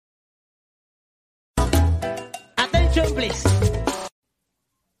please.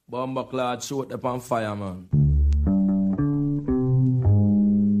 Bomber clad shoot up on fire, man.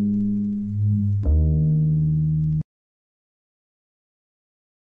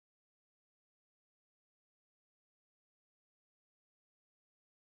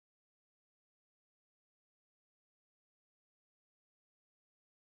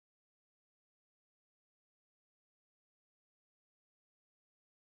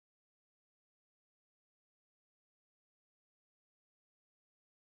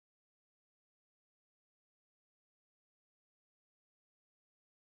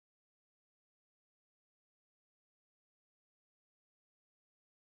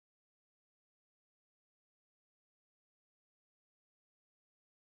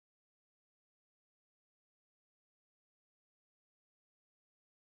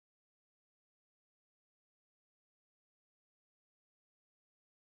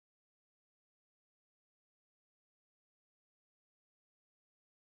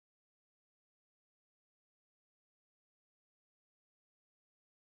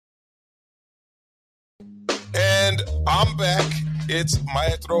 And I'm back. It's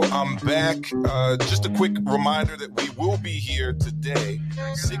Maestro. I'm back. Just a quick reminder that we will be here today,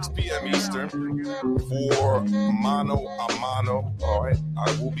 6 p.m. Eastern, for Mano a Mano. All right.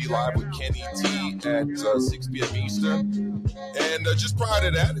 I will be live with Kenny T at 6 p.m. Eastern. And just prior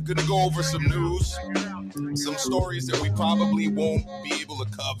to that, I'm going to go over some news, some stories that we probably won't be able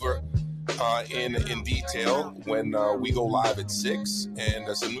to cover in detail when we go live at 6. And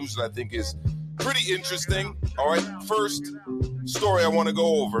some news that I think is pretty interesting. All right, first story I want to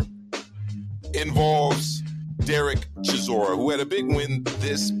go over involves Derek Chisora, who had a big win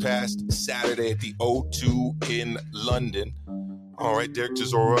this past Saturday at the O2 in London. All right, Derek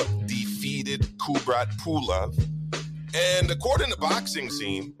Chisora defeated Kubrat Pulev. And according to Boxing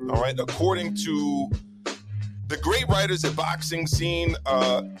Scene, all right, according to the great writers at Boxing Scene,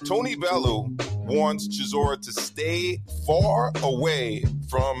 Tony Bellew wants Chisora to stay far away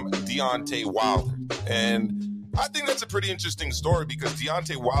from Deontay Wilder. And I think that's a pretty interesting story because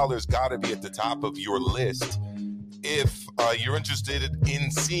Deontay Wilder's got to be at the top of your list if you're interested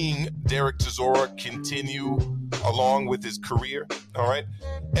in seeing Derek Chisora continue along with his career. All right.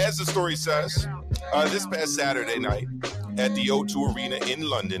 As the story says, this past Saturday night at the O2 Arena in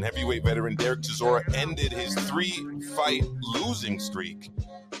London, heavyweight veteran Derek Chisora ended his 3-fight losing streak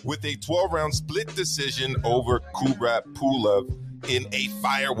with a 12-round split decision over Kubrat Pulev in a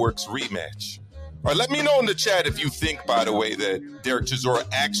fireworks rematch. All right, let me know in the chat if you think, by the way, that Derek Chisora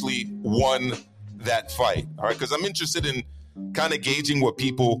actually won that fight. All right, because I'm interested in kind of gauging what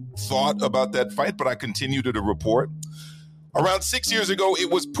people thought about that fight, but I continue to report. Around 6 years ago, it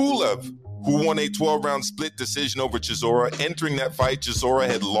was Pulev who won a 12-round split decision over Chisora. Entering that fight, Chisora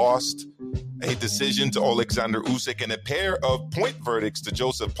had lost a decision to Alexander Usyk and a pair of point verdicts to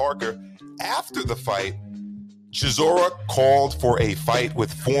Joseph Parker. After the fight, Chisora called for a fight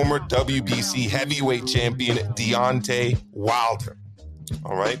with former WBC heavyweight champion Deontay Wilder.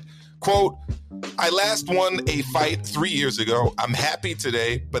 All right. Quote, I last won a fight 3 years ago. I'm happy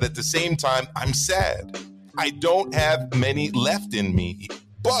today, but at the same time, I'm sad. I don't have many left in me,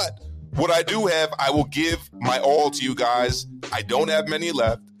 but what I do have, I will give my all to you guys. I don't have many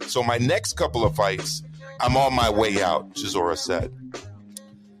left, so my next couple of fights, I'm on my way out, Chisora said.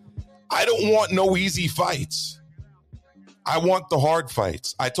 I don't want no easy fights. I want the hard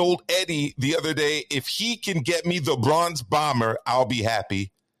fights. I told Eddie the other day, if he can get me the bronze bomber, I'll be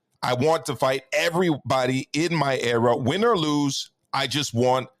happy. I want to fight everybody in my era. Win or lose, I just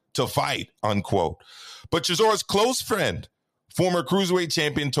want to fight, unquote. But Chisora's close friend, former cruiserweight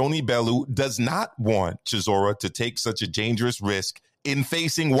champion Tony Bellew, does not want Chisora to take such a dangerous risk in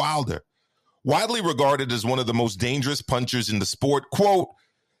facing Wilder. Widely regarded as one of the most dangerous punchers in the sport, quote,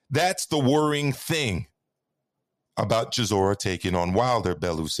 that's the worrying thing about Chisora taking on Wilder,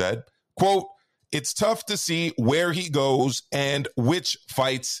 Bellew said. Quote, it's tough to see where he goes and which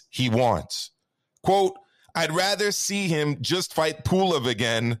fights he wants. Quote, I'd rather see him just fight Pulev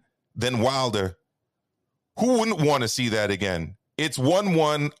again than Wilder. Who wouldn't want to see that again? It's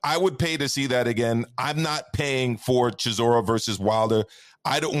 1-1. I would pay to see that again. I'm not paying for Chisora versus Wilder.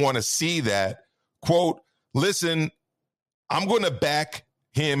 I don't want to see that. Quote, listen, I'm going to back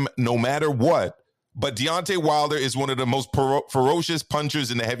him no matter what. But Deontay Wilder is one of the most ferocious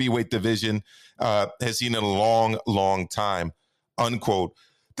punchers in the heavyweight division, has seen in a long, long time, unquote.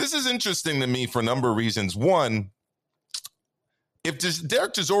 This is interesting to me for a number of reasons. One, if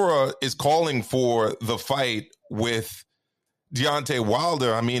Derek Chisora is calling for the fight with Deontay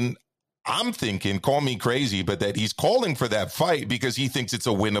Wilder, I mean, I'm thinking, call me crazy, but that he's calling for that fight because he thinks it's a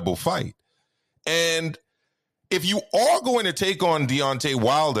winnable fight. And if you are going to take on Deontay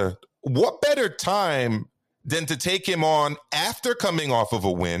Wilder, what better time than to take him on after coming off of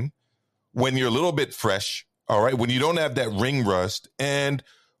a win, when you're a little bit fresh, all right, when you don't have that ring rust, and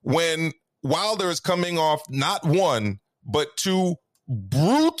when Wilder is coming off not one, but two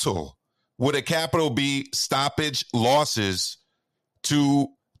brutal, with a capital B, stoppage losses to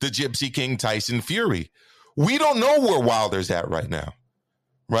the Gypsy King Tyson Fury. We don't know where Wilder's at right now,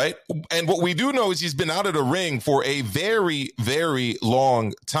 right? And what we do know is he's been out of the ring for a very, very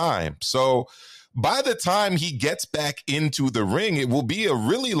long time. So by the time he gets back into the ring, it will be a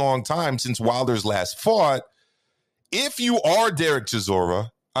really long time since Wilder's last fought. If you are Derek Chisora,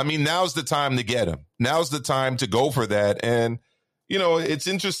 I mean, now's the time to get him. Now's the time to go for that. And, you know, it's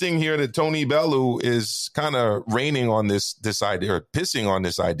interesting here that Tony Bellew is kind of raining on this idea, or pissing on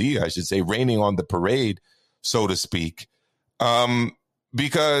this idea, I should say, raining on the parade, so to speak.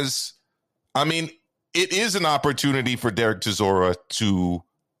 Because, I mean, it is an opportunity for Derek Chisora to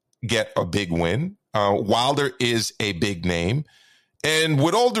get a big win. Wilder is a big name. And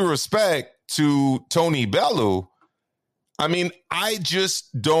with all due respect to Tony Bellew, I mean, I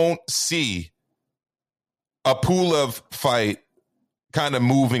just don't see a Pulev fight kind of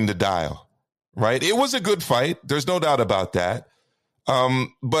moving the dial, right? It was a good fight. There's no doubt about that.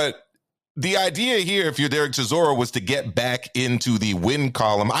 But the idea here, if you're Derek Chisora, was to get back into the win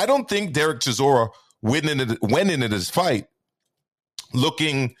column. I don't think Derek Chisora went into this fight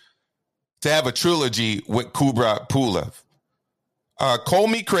looking to have a trilogy with Kubrat Pulev. Call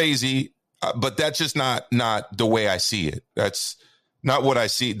me crazy, but that's just not the way I see it. That's not what I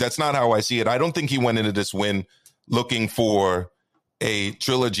see. That's not how I see it. I don't think he went into this win looking for a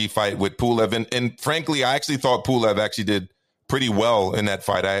trilogy fight with Pulev. And frankly, I actually thought Pulev actually did pretty well in that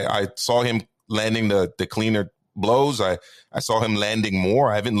fight. I saw him landing the cleaner blows. I saw him landing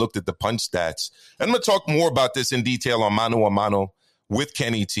more. I haven't looked at the punch stats. And I'm going to talk more about this in detail on Mano a Mano with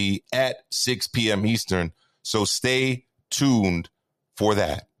Kenny T at 6 p.m. Eastern. So stay tuned for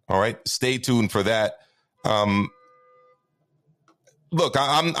that. All right? Stay tuned for that. Look,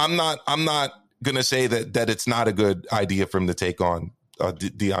 I'm not going to say that it's not a good idea for him to take on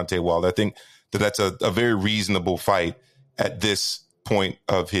Deontay Wilder. I think that's a very reasonable fight at this point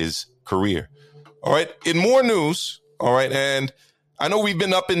of his career. All right. In more news, all right, and I know we've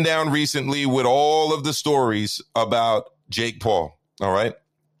been up and down recently with all of the stories about Jake Paul. All right.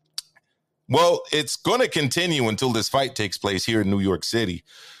 Well, it's going to continue until this fight takes place here in New York City.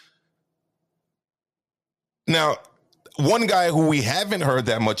 Now, one guy who we haven't heard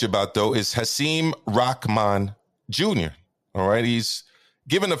that much about, though, is Hasim Rahman Jr. All right. He's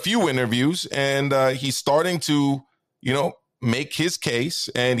given a few interviews, and he's starting to, make his case.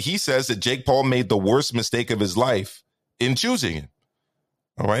 And he says that Jake Paul made the worst mistake of his life in choosing him.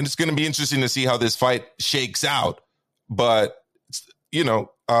 All right. It's going to be interesting to see how this fight shakes out. But,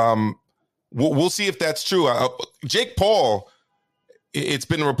 we'll see if that's true. Jake Paul, it's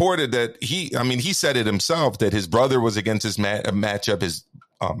been reported that he said it himself, that his brother was against his matchup. His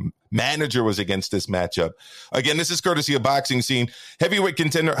manager was against this matchup. Again, this is courtesy of Boxing Scene. Heavyweight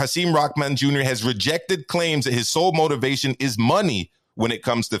contender Hasim Rahman Jr. has rejected claims that his sole motivation is money when it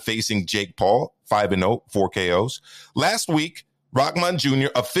comes to facing Jake Paul, 5-0, 4 KOs. Last week, Rahman Jr.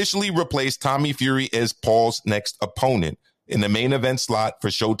 officially replaced Tommy Fury as Paul's next opponent in the main event slot for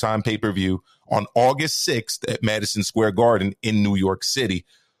Showtime pay-per-view on August 6th at Madison Square Garden in New York City.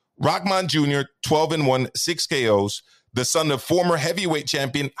 Rahman Jr., 12-1, 6 KOs, the son of former heavyweight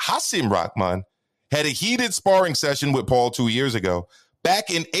champion Hasim Rahman, had a heated sparring session with Paul 2 years ago. Back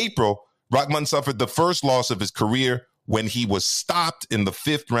in April, Rahman suffered the first loss of his career when he was stopped in the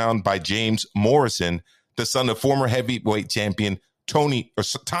 5th round by James Morrison, the son of former heavyweight champion Tommy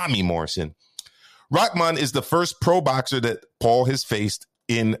Morrison. Rahman is the first pro boxer that Paul has faced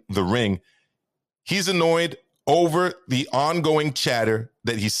in the ring. He's annoyed over the ongoing chatter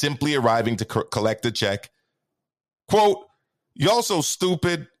that he's simply arriving to collect a check. Quote, "Y'all so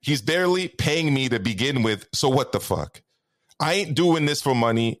stupid. He's barely paying me to begin with, so what the fuck? I ain't doing this for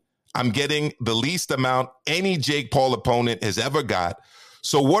money. I'm getting the least amount any Jake Paul opponent has ever got.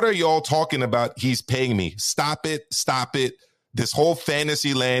 So what are y'all talking about? He's paying me. Stop it. Stop it. This whole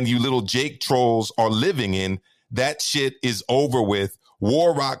fantasy land you little Jake trolls are living in, that shit is over with.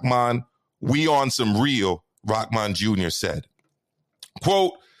 War Rahman, we on some real," Rahman Jr. said.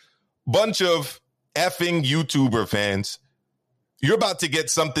 Quote, "Bunch of effing YouTuber fans, you're about to get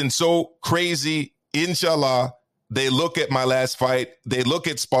something so crazy. Inshallah, they look at my last fight. They look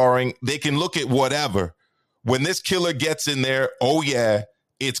at sparring. They can look at whatever. When this killer gets in there, oh yeah,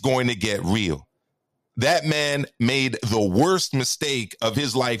 it's going to get real. That man made the worst mistake of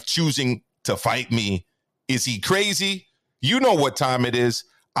his life choosing to fight me Is he crazy? You know what time it is.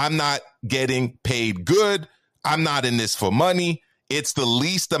 I'm not getting paid good. I'm not in this for money. It's the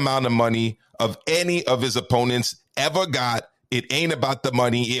least amount of money of any of his opponents ever got. It ain't about the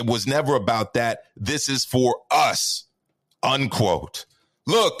money. It was never about that. This is for us, unquote.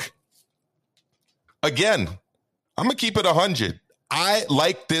 Look, again, I'm going to keep it 100. I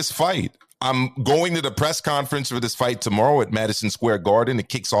like this fight. I'm going to the press conference for this fight tomorrow at Madison Square Garden. It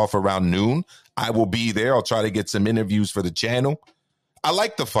kicks off around noon. I will be there. I'll try to get some interviews for the channel. I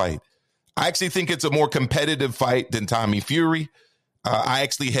like the fight. I actually think it's a more competitive fight than Tommy Fury. I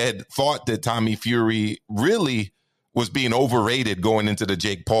actually had thought that Tommy Fury really was being overrated going into the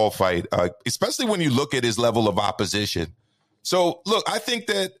Jake Paul fight, especially when you look at his level of opposition. So, look, I think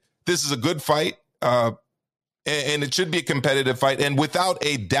that this is a good fight, and it should be a competitive fight. And without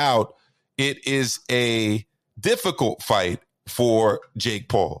a doubt, it is a difficult fight for Jake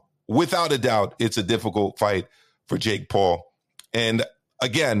Paul. Without a doubt, it's a difficult fight for Jake Paul. And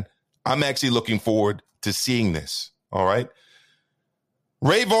again, I'm actually looking forward to seeing this. All right.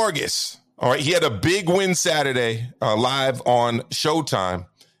 Rey Vargas. All right. He had a big win Saturday live on Showtime.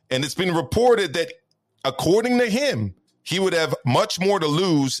 And it's been reported that, according to him, he would have much more to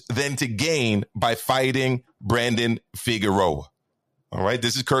lose than to gain by fighting Brandon Figueroa. All right.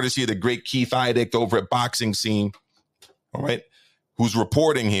 This is courtesy of the great Keith Idec over at Boxing Scene. All right. Who's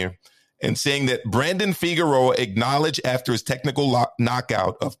reporting here and saying that Brandon Figueroa acknowledged after his technical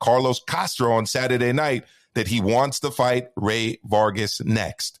knockout of Carlos Castro on Saturday night that he wants to fight Rey Vargas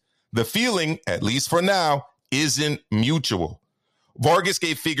next. The feeling, at least for now, isn't mutual. Vargas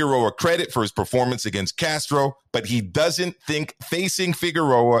gave Figueroa credit for his performance against Castro, but he doesn't think facing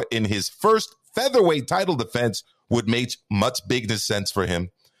Figueroa in his first featherweight title defense would make much business sense for him.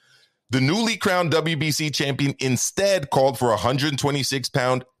 The newly crowned WBC champion instead called for a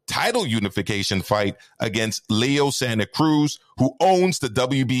 126-pound title unification fight against Leo Santa Cruz, who owns the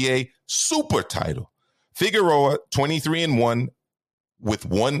WBA super title. Figueroa, 23-1 with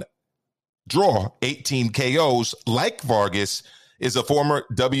one draw, 18 KOs, like Vargas, is a former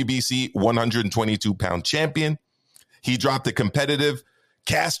WBC 122-pound champion. He dropped a competitive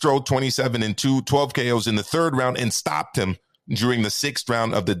Castro 27-2, 12 KOs in the third round, and stopped him during the sixth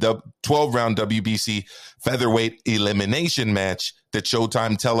round of the 12-round WBC featherweight elimination match that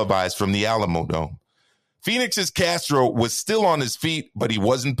Showtime televised from the Alamo Dome. Phoenix's Castro was still on his feet, but he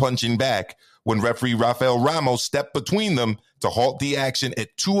wasn't punching back when referee Rafael Ramos stepped between them to halt the action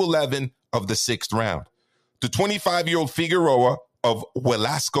at 2:11 of the sixth round. The 25-year-old Figueroa of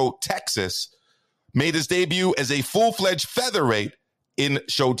Velasco, Texas, made his debut as a full-fledged featherweight in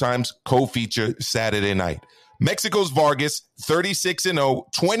Showtime's co-feature Saturday night. Mexico's Vargas,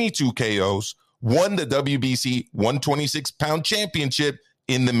 36-0, 22 KOs, won the WBC 126-pound championship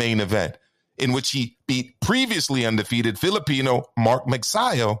in the main event, in which he beat previously undefeated Filipino Mark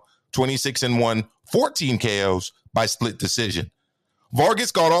Magsayo, 26-1, 14 KOs by split decision.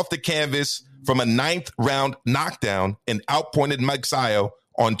 Vargas got off the canvas from a ninth-round knockdown and outpointed Magsayo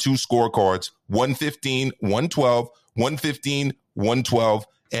on two scorecards, 115-112, 115-112,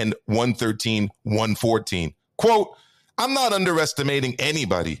 and 113-114. Quote, "I'm not underestimating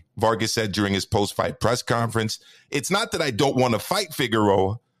anybody," Vargas said during his post-fight press conference. "It's not that I don't want to fight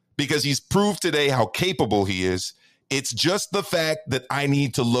Figueroa because he's proved today how capable he is. It's just the fact that I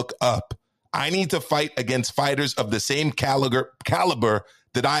need to look up. I need to fight against fighters of the same caliber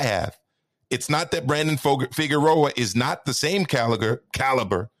that I have. It's not that Brandon Figueroa is not the same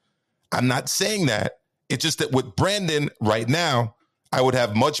caliber. I'm not saying that. It's just that with Brandon right now, I would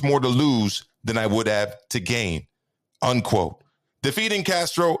have much more to lose than I would have to gain," unquote. Defeating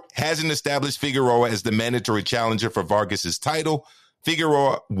Castro hasn't established Figueroa as the mandatory challenger for Vargas's title.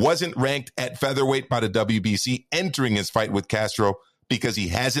 Figueroa wasn't ranked at featherweight by the WBC entering his fight with Castro because he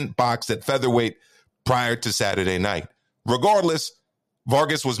hasn't boxed at featherweight prior to Saturday night. Regardless,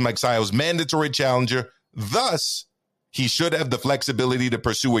 Vargas was Magsayo's mandatory challenger. Thus, he should have the flexibility to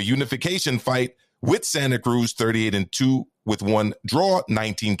pursue a unification fight with Santa Cruz, 38-2 with one draw,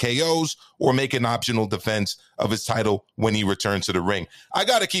 19 KOs, or make an optional defense of his title when he returns to the ring. I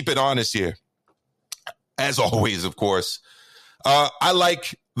got to keep it honest here. As always, of course, I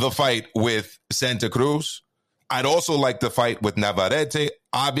like the fight with Santa Cruz. I'd also like the fight with Navarrete.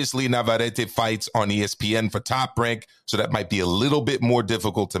 Obviously, Navarrete fights on ESPN for Top Rank, so that might be a little bit more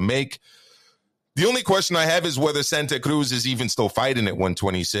difficult to make. The only question I have is whether Santa Cruz is even still fighting at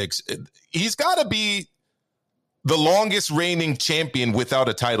 126. He's got to be the longest reigning champion without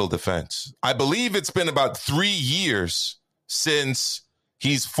a title defense. I believe it's been about 3 years since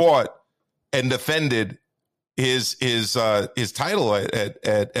he's fought and defended his title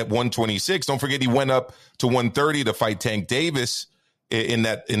at 126. Don't forget he went up to 130 to fight Tank Davis in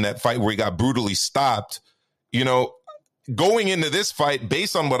that fight where he got brutally stopped. You know, going into this fight,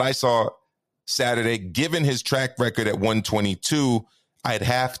 based on what I saw Saturday, given his track record at 122, I'd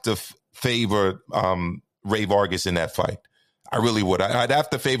have to favor Rey Vargas in that fight. I really would. I'd have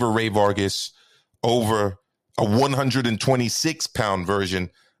to favor Rey Vargas over a 126-pound version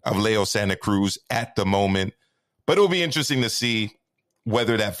of Leo Santa Cruz at the moment. But it'll be interesting to see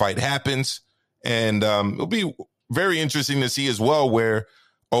whether that fight happens. And it'll be very interesting to see as well where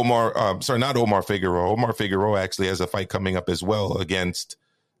Omar Figueroa actually has a fight coming up as well against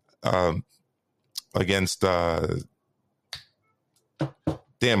Adrian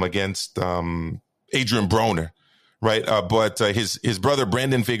Broner, right? But his brother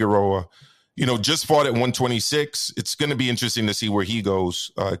Brandon Figueroa, you know, just fought at 126. It's going to be interesting to see where he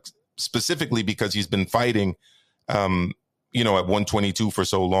goes, specifically because he's been fighting, you know, at 122 for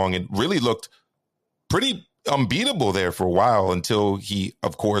so long. It really looked pretty unbeatable there for a while until he,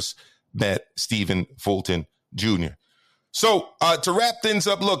 of course, met Stephen Fulton Jr. So to wrap things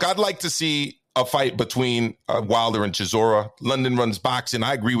up, look, I'd like to see a fight between Wilder and Chisora. London Runs Boxing.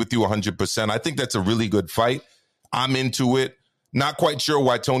 I agree with you 100%. I think that's a really good fight. I'm into it. Not quite sure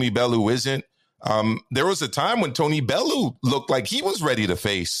why Tony Bellew isn't. There was a time when Tony Bellew looked like he was ready to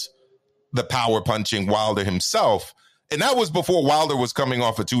face the power punching Wilder himself. And that was before Wilder was coming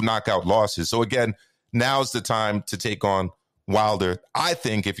off of 2 knockout losses. So again, now's the time to take on Wilder. I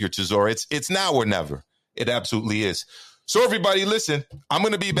think if you're Chisora, it's now or never. It absolutely is. So everybody, listen, I'm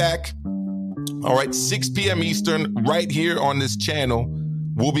going to be back. All right, 6 p.m. Eastern, right here on this channel.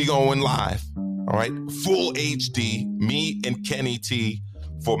 We'll be going live. All right, full HD, me and Kenny T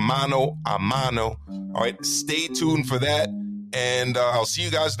for Mano a Mano. All right, stay tuned for that. And I'll see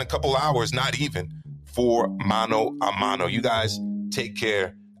you guys in a couple hours, not even, for Mano a Mano. You guys take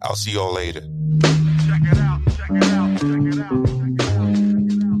care. I'll see y'all later. Check it out, check it out, check it out, check it out.